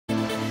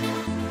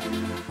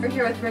We're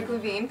here with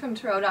Levine from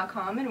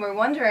Tarot.com, and we're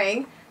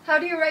wondering, how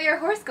do you write your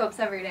horoscopes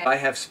every day? I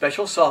have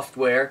special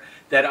software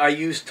that I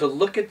use to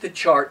look at the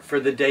chart for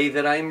the day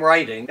that I'm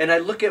writing, and I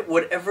look at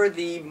whatever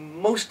the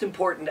most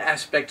important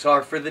aspects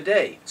are for the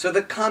day. So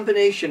the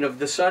combination of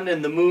the sun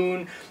and the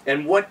moon,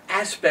 and what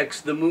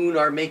aspects the moon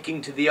are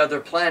making to the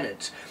other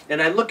planets.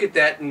 And I look at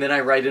that, and then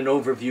I write an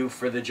overview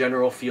for the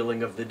general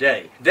feeling of the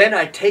day. Then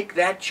I take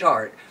that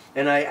chart,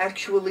 and I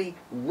actually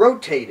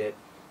rotate it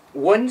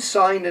one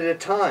sign at a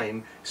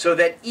time, so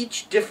that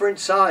each different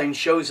sign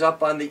shows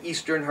up on the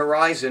eastern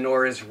horizon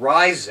or is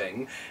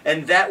rising,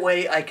 and that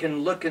way I can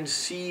look and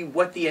see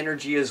what the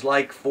energy is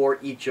like for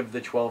each of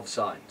the 12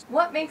 signs.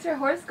 What makes your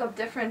horoscope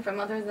different from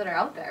others that are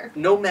out there?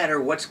 No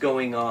matter what's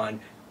going on,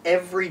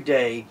 every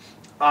day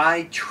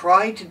I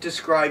try to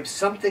describe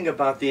something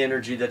about the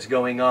energy that's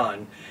going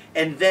on,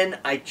 and then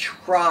I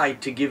try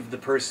to give the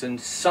person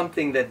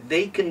something that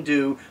they can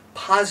do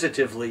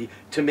positively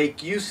to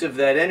make use of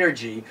that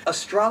energy.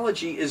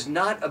 Astrology is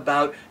not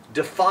about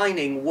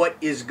defining what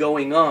is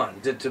going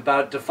on. It's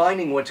about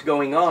defining what's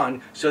going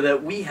on so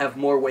that we have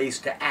more ways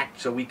to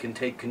act, so we can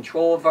take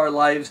control of our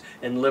lives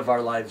and live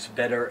our lives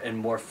better and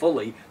more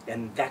fully,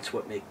 and that's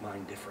what makes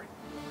mine different.